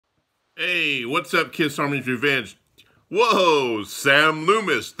Hey, what's up, Kiss Army's Revenge? Whoa, Sam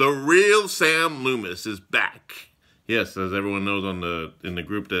Loomis, the real Sam Loomis is back. Yes, as everyone knows in the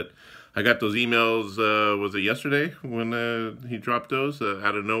group that I got those emails, was it yesterday when he dropped those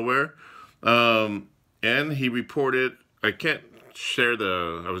out of nowhere? And he reported, I can't share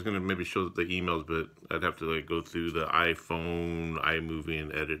I was going to maybe show the emails, but I'd have to like go through the iPhone, iMovie,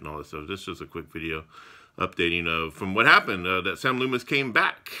 and edit and all that stuff. This is just a quick video updating from what happened, that Sam Loomis came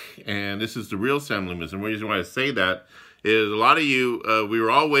back, and this is the real Sam Loomis. And the reason why I say that is a lot of you, we were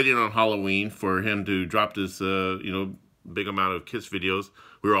all waiting on Halloween for him to drop this, big amount of Kiss videos.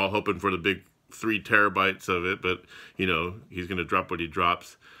 We were all hoping for the big 3 terabytes of it, but, he's going to drop what he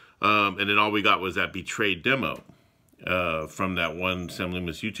drops. And then all we got was that Betrayed demo from that one Sam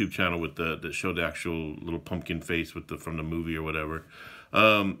Loomis YouTube channel with that showed the actual little pumpkin face from the movie or whatever.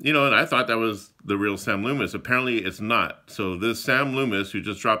 And I thought that was the real Sam Loomis. Apparently it's not. So this Sam Loomis, who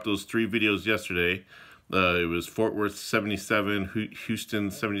just dropped those 3 videos yesterday, it was Fort Worth 77, Houston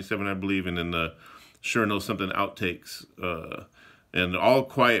 77, I believe, and then the Sure Know Something outtakes, and all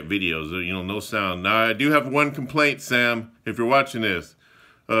quiet videos, no sound. Now, I do have one complaint, Sam, if you're watching this.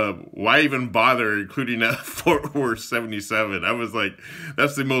 Why even bother including that Fort Worth 77? I was like,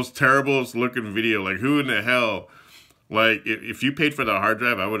 that's the most terriblest looking video. Like, who in the hell? Like, if you paid for the hard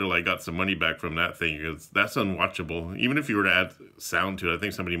drive, I would have like got some money back from that thing, because that's unwatchable. Even if you were to add sound to it, I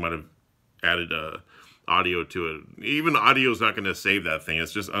think somebody might have added audio to it. Even audio is not going to save that thing.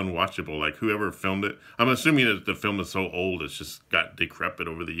 It's just unwatchable. Like, whoever filmed it, I'm assuming that the film is so old, it's just got decrepit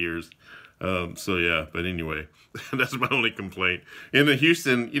over the years. So yeah, but anyway, that's my only complaint. In the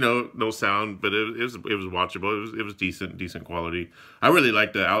Houston, no sound, but it was watchable. It was decent quality. I really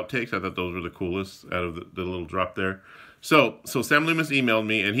liked the outtakes. I thought those were the coolest out of the little drop there. So Sam Loomis emailed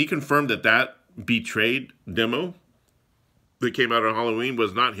me, and he confirmed that Betrayed demo that came out on Halloween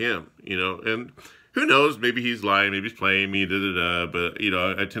was not him, and who knows, maybe he's lying, maybe he's playing me, but,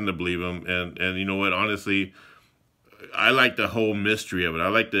 I tend to believe him, and you know what, honestly, I like the whole mystery of it. I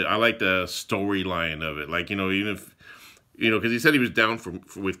like the storyline of it. Like, even if, because he said he was down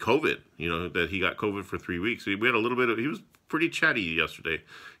with COVID, that he got COVID for 3 weeks. So we had a little bit of, he was pretty chatty yesterday,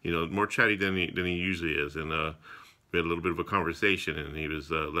 more chatty than he usually is. And we had a little bit of a conversation, and he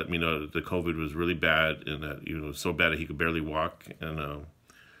was letting me know that the COVID was really bad, and that, so bad that he could barely walk and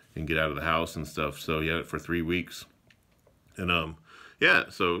get out of the house and stuff. So he had it for 3 weeks. And, yeah,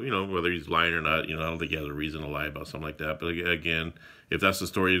 so, whether he's lying or not, I don't think he has a reason to lie about something like that. But again, if that's the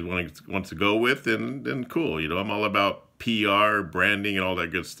story he wants to go with, then cool. I'm all about PR, branding, and all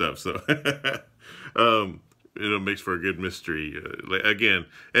that good stuff. So, it makes for a good mystery. Again,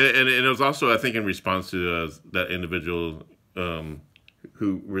 and it was also, I think, in response to that individual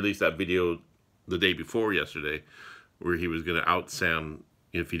who released that video the day before yesterday, where he was going to out Sam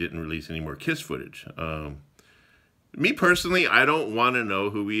if he didn't release any more Kiss footage. Me personally, I don't want to know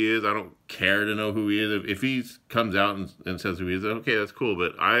who he is. I don't care to know who he is. If he comes out and says who he is, okay, that's cool.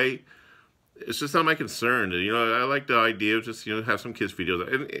 But it's just not my concern. I like the idea of just, have some Kiss videos.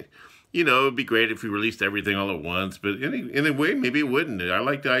 And, it'd be great if we released everything all at once. But in a way, maybe it wouldn't. I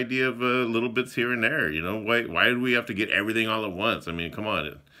like the idea of little bits here and there. Why do we have to get everything all at once? I mean, come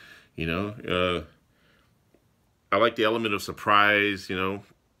on. I like the element of surprise,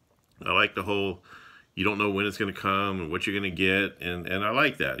 I like the whole, you don't know when it's going to come and what you're going to get, and I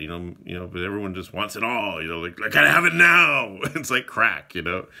like that, but everyone just wants it all, like I gotta have it now. It's like crack,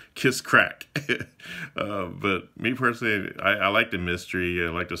 Kiss crack. But me personally, I like the mystery, I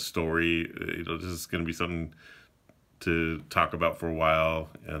like the story, this is going to be something to talk about for a while,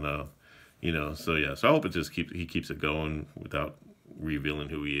 and, so yeah, so I hope he keeps it going without revealing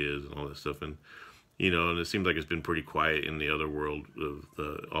who he is and all that stuff, and and it seems like it's been pretty quiet in the other world of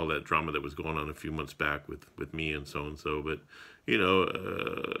all that drama that was going on a few months back with me and so. But,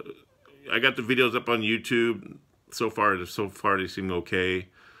 I got the videos up on YouTube. So far they seem okay.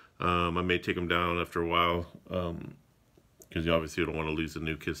 I may take them down after a while, because you obviously don't want to lose the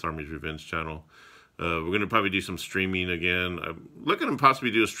new Kiss Army's Revenge channel. We're going to probably do some streaming again. I'm looking to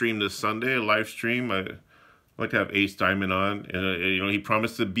possibly do a stream this Sunday, a live stream. I'd like to have Ace Diamond on, and he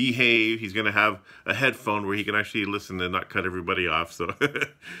promised to behave. He's going to have a headphone where he can actually listen and not cut everybody off. So,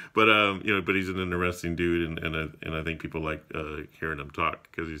 but he's an interesting dude, and I think people like hearing him talk,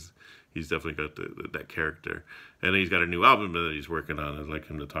 because he's definitely got that character, and he's got a new album that he's working on. I'd like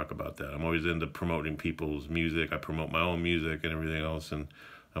him to talk about that. I'm always into promoting people's music. I promote my own music and everything else, and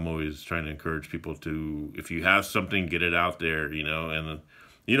I'm always trying to encourage people to, if you have something, get it out there, and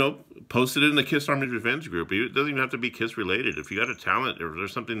post it in the Kiss Army's Revenge group. It doesn't even have to be Kiss related. If you got a talent or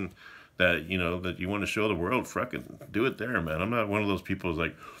there's something that, you know, that you want to show the world, fucking do it there, man. I'm not one of those people who's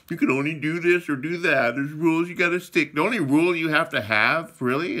like, you can only do this or do that. There's rules you got to stick. The only rule you have to have,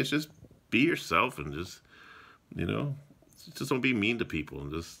 really, is just be yourself and just, you know, just don't be mean to people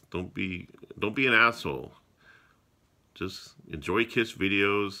and just don't be an asshole. Just enjoy Kiss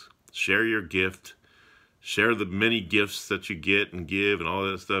videos, share your gift, share the many gifts that you get and give and all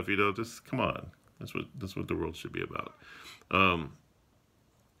that stuff, you know, just come on. That's what the world should be about.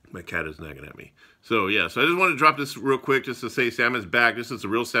 My cat is nagging at me. So, yeah, so I just wanted to drop this real quick just to say Sam is back. This is the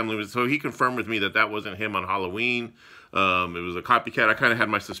real Sam Loomis. So he confirmed with me that that wasn't him on Halloween. It was a copycat. I kind of had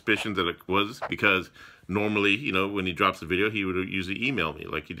my suspicions that it was because normally, you know, when he drops the video, he would usually email me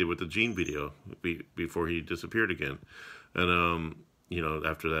like he did with the Gene video before he disappeared again. And, you know,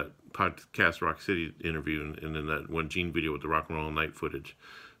 after that podcast Rock City interview and then that one Gene video with the Rock and Roll Night footage.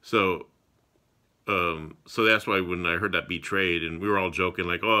 So that's why when I heard that Betrayed, and we were all joking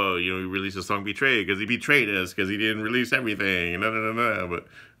like, oh, you know, he released a song Betrayed because he betrayed us because he didn't release everything. But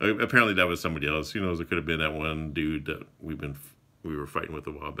apparently that was somebody else. Who knows? It could have been that one dude that we were fighting with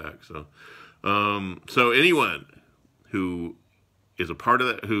a while back. So anyone who is a part of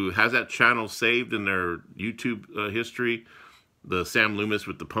that, who has that channel saved in their YouTube history, the Sam Loomis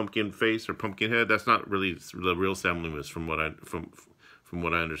with the pumpkin face or pumpkin head, that's not really the real Sam Loomis from what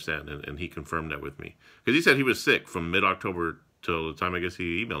I understand, and he confirmed that with me. Because he said he was sick from mid-October till the time I guess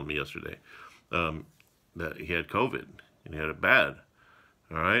he emailed me yesterday, that he had COVID, and he had it bad.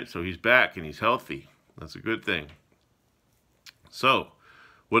 All right, so he's back, and he's healthy. That's a good thing. So,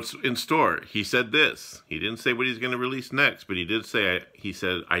 what's in store? He said this. He didn't say what he's going to release next, but he did say, he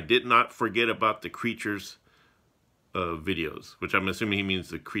said, I did not forget about the Creatures videos, which I'm assuming he means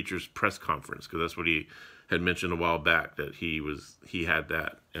the Creatures press conference, because that's what he had mentioned a while back, that he had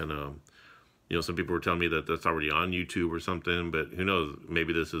that. And you know, some people were telling me that that's already on YouTube or something, but who knows,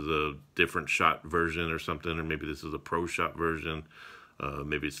 maybe this is a different shot version or something, or maybe this is a pro shot version.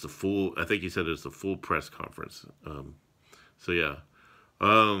 Maybe it's the full, I think he said it's the full press conference. So yeah,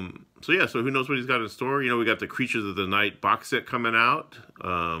 so who knows what he's got in store. You know, we got the Creatures of the Night box set coming out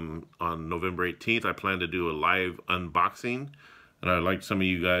on November 18th. I plan to do a live unboxing. And I'd like some of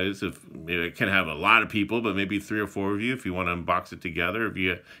you guys, if maybe I can't have a lot of people, but maybe 3 or 4 of you, if you want to unbox it together.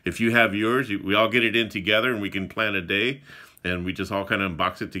 If you have yours, we all get it in together and we can plan a day. And we just all kind of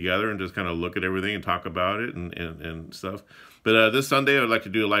unbox it together and just kind of look at everything and talk about it and stuff. But this Sunday, I'd like to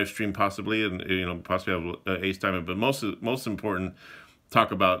do a live stream possibly, and you know, possibly have Ace Time. But most important,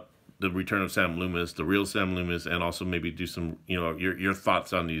 talk about the return of Sam Loomis, the real Sam Loomis, and also maybe do some, you know, your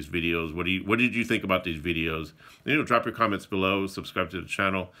thoughts on these videos. What did you think about these videos? You know, drop your comments below, subscribe to the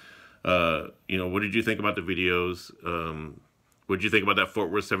channel. You know, what did you think about the videos? What did you think about that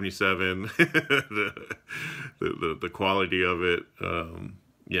Fort Worth 77? the quality of it.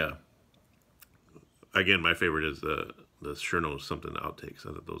 Yeah. Again, my favorite is the Sure Knows Something outtakes.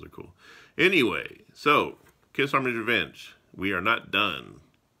 I thought those are cool. Anyway, so Kiss Army's Revenge. We are not done.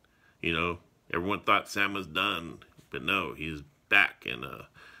 You know, everyone thought Sam was done, but no, he's back, and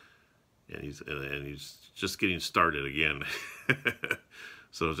he's just getting started again.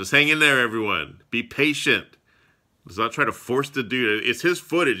 So just hang in there, everyone. Be patient. Let's not try to force the dude. It's his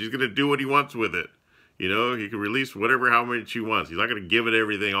footage. He's gonna do what he wants with it. You know, he can release how much he wants. He's not gonna give it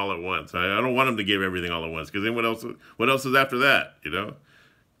everything all at once. I don't want him to give everything all at once, because then what else is after that? You know,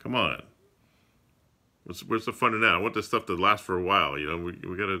 come on. Where's the fun in that? I want this stuff to last for a while. You know,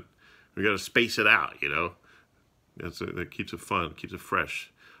 we gotta space it out, you know. That keeps it fun, keeps it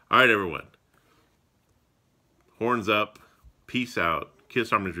fresh. All right, everyone. Horns up. Peace out.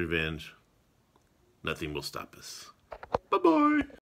 Kiss Army's Revenge. Nothing will stop us. Bye-bye.